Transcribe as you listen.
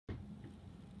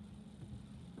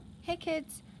Hey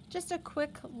kids, just a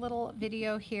quick little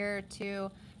video here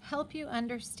to help you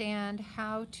understand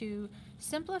how to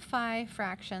simplify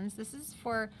fractions. This is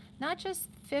for not just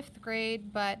 5th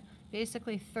grade, but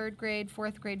basically 3rd grade,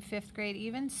 4th grade, 5th grade,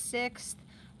 even 6th.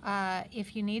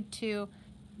 If you need to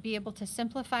be able to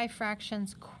simplify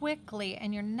fractions quickly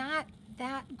and you're not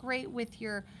that great with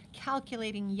your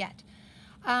calculating yet.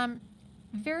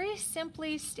 Very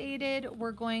simply stated,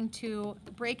 we're going to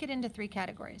break it into 3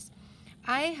 categories.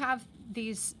 I have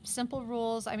these simple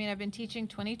rules. I mean, I've been teaching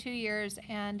 22 years,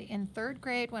 and in 3rd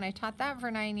grade, when I taught that for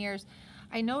 9 years,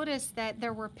 I noticed that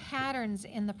there were patterns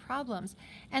in the problems.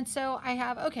 And so I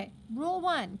have, okay, rule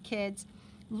 1, kids,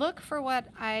 look for what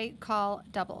I call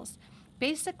doubles.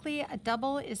 Basically, a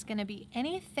double is going to be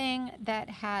anything that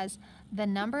has the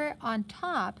number on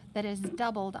top that is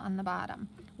doubled on the bottom.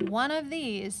 One of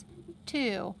these,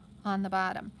 2 on the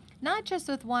bottom. Not just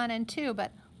with 1 and 2,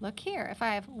 but look here. If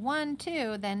I have 1,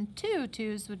 2, then 2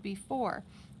 2s would be 4.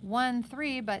 1,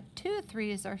 3, but 2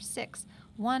 3s are 6.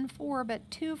 1, 4,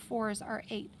 but 2 4s are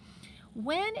 8.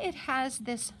 When it has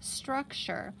this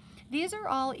structure, these are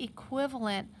all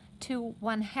equivalent to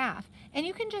 1/2. And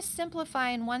you can just simplify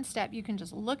in one step. You can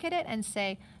just look at it and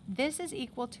say, this is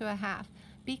equal to 1/2.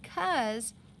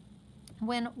 Because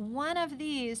when one of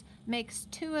these makes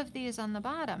 2 of these on the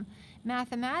bottom,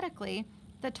 mathematically,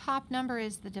 the top number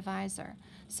is the divisor.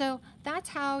 So that's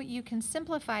how you can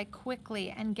simplify quickly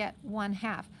and get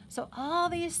 1/2. So all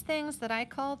these things that I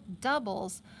call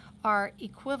doubles are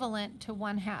equivalent to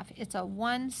 1/2. It's a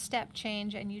one-step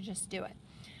change and you just do it.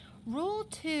 Rule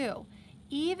 2,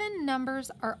 even numbers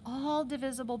are all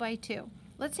divisible by 2.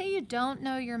 Let's say you don't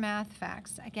know your math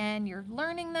facts. Again, you're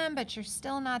learning them, but you're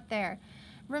still not there.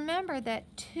 Remember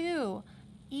that 2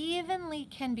 evenly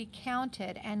can be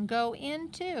counted and go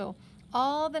into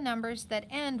all the numbers that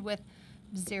end with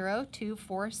 0, 2,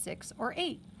 4, 6, or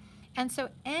 8. And so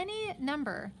any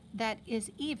number that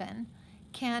is even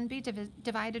can be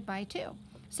divided by 2.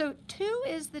 So 2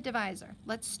 is the divisor.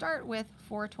 Let's start with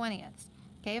 4/20.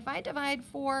 Okay, if I divide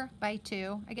 4 by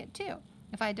 2, I get 2.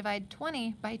 If I divide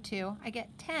 20 by 2, I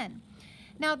get 10.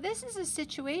 Now this is a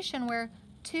situation where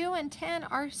 2 and 10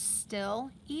 are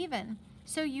still even,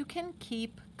 so you can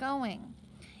keep going.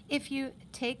 If you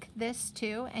take this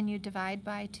 2 and you divide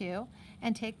by 2,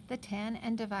 and take the 10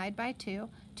 and divide by 2,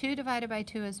 2 divided by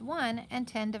 2 is 1, and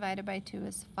 10 divided by 2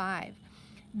 is 5.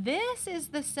 This is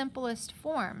the simplest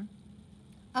form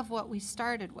of what we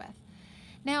started with.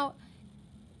 Now,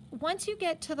 once you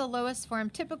get to the lowest form,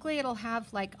 typically it'll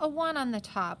have like a 1 on the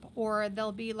top, or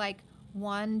they'll be like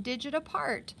 1 digit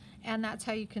apart, and that's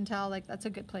how you can tell like that's a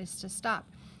good place to stop.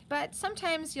 But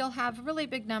sometimes you'll have really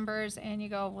big numbers and you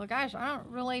go, well gosh, I don't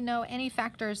really know any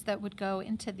factors that would go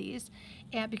into these,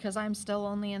 and because I'm still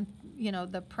only in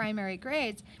the primary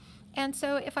grades. And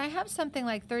so if I have something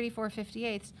like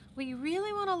 34/58, what you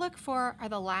really want to look for are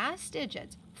the last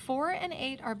digits. 4 and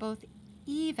 8 are both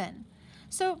even.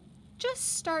 So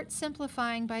just start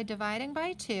simplifying by dividing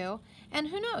by 2, and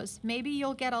who knows, maybe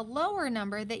you'll get a lower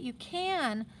number that you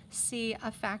can see a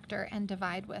factor and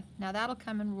divide with. Now that'll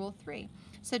come in rule 3.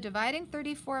 So dividing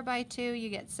 34 by 2, you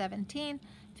get 17.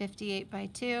 58 by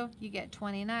 2, you get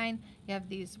 29. You have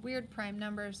these weird prime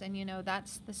numbers, and you know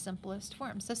that's the simplest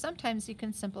form. So sometimes you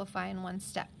can simplify in one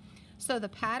step. So the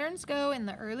patterns go in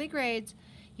the early grades.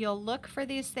 You'll look for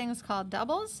these things called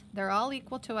doubles. They're all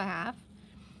equal to 1/2.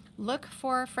 Look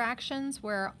for fractions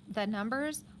where the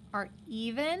numbers are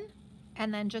even,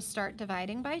 and then just start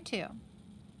dividing by 2.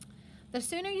 The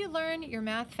sooner you learn your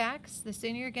math facts, the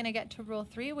sooner you're going to get to rule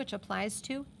 3, which applies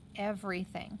to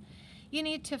everything. You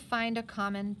need to find a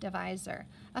common divisor.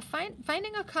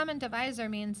 Finding a common divisor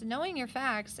means knowing your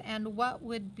facts and what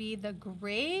would be the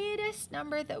greatest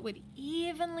number that would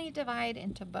evenly divide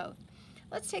into both.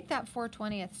 Let's take that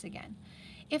 4/20 again.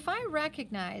 If I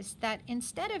recognize that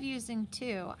instead of using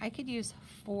 2, I could use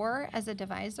 4 as a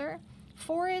divisor,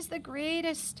 4 is the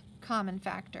greatest common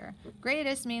factor.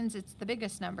 Greatest means it's the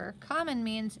biggest number. Common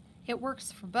means it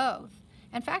works for both.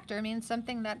 And factor means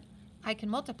something that I can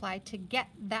multiply to get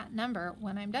that number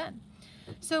when I'm done.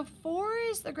 So 4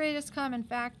 is the greatest common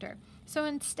factor. So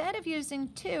instead of using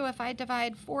 2, if I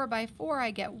divide 4 by 4,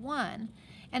 I get 1.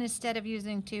 And instead of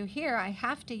using 2 here, I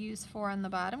have to use 4 on the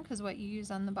bottom, because what you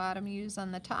use on the bottom, you use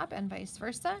on the top, and vice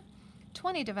versa.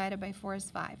 20 divided by 4 is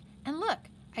 5. And look,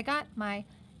 I got my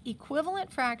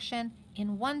equivalent fraction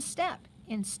in one step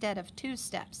instead of 2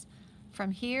 steps.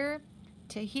 From here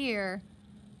to here,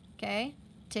 okay,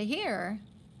 to here,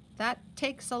 that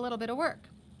takes a little bit of work.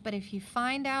 But if you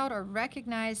find out or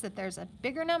recognize that there's a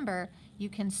bigger number, you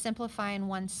can simplify in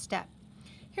one step.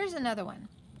 Here's another one.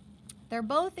 They're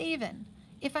both even.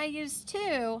 If I use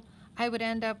 2, I would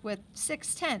end up with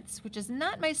 6/10, which is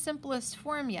not my simplest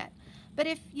form yet. But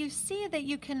if you see that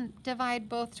you can divide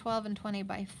both 12 and 20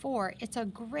 by 4, it's a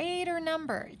greater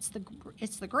number. It's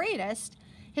the greatest.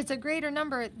 It's a greater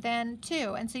number than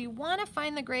 2. And so you want to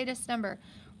find the greatest number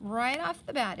right off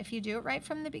the bat. If you do it right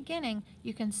from the beginning,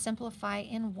 you can simplify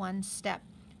in one step.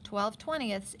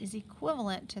 12/20 is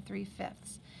equivalent to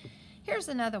 3/5. Here's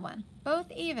another one.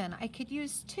 Both even. I could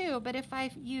use 2, but if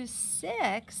I use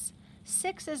 6,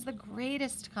 6 is the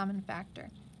greatest common factor.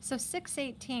 So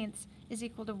 6/18 is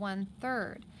equal to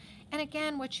 1/3. And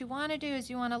again, what you want to do is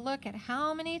you want to look at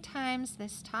how many times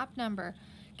this top number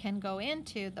can go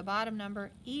into the bottom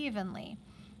number evenly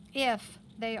if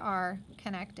they are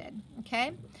connected,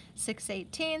 okay?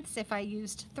 6/18, if I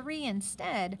used 3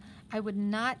 instead, I would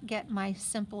not get my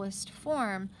simplest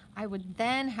form. I would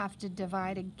then have to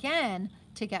divide again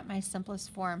to get my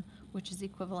simplest form, which is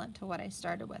equivalent to what I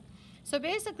started with. So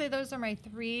basically, those are my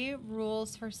 3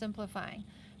 rules for simplifying.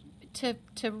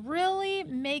 To really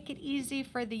make it easy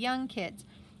for the young kids,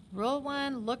 rule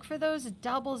 1, look for those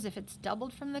doubles. If it's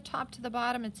doubled from the top to the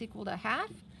bottom, it's equal to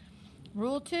half.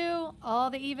 Rule 2, all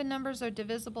the even numbers are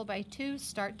divisible by 2.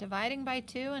 Start dividing by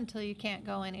 2 until you can't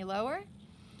go any lower.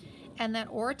 And then,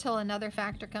 or till another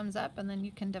factor comes up, and then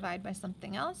you can divide by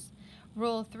something else.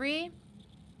 Rule 3,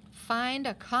 find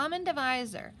a common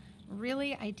divisor.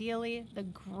 Really, ideally, the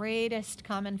greatest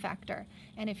common factor.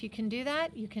 And if you can do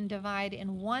that, you can divide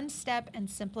in one step and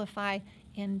simplify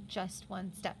in just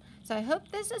one step. So I hope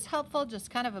this is helpful,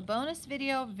 just kind of a bonus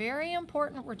video, very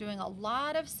important. We're doing a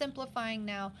lot of simplifying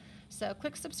now. So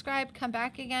click subscribe, come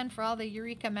back again for all the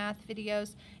Eureka Math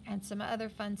videos and some other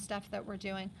fun stuff that we're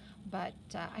doing. But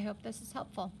I hope this is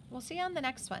helpful. We'll see you on the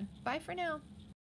next one. Bye for now.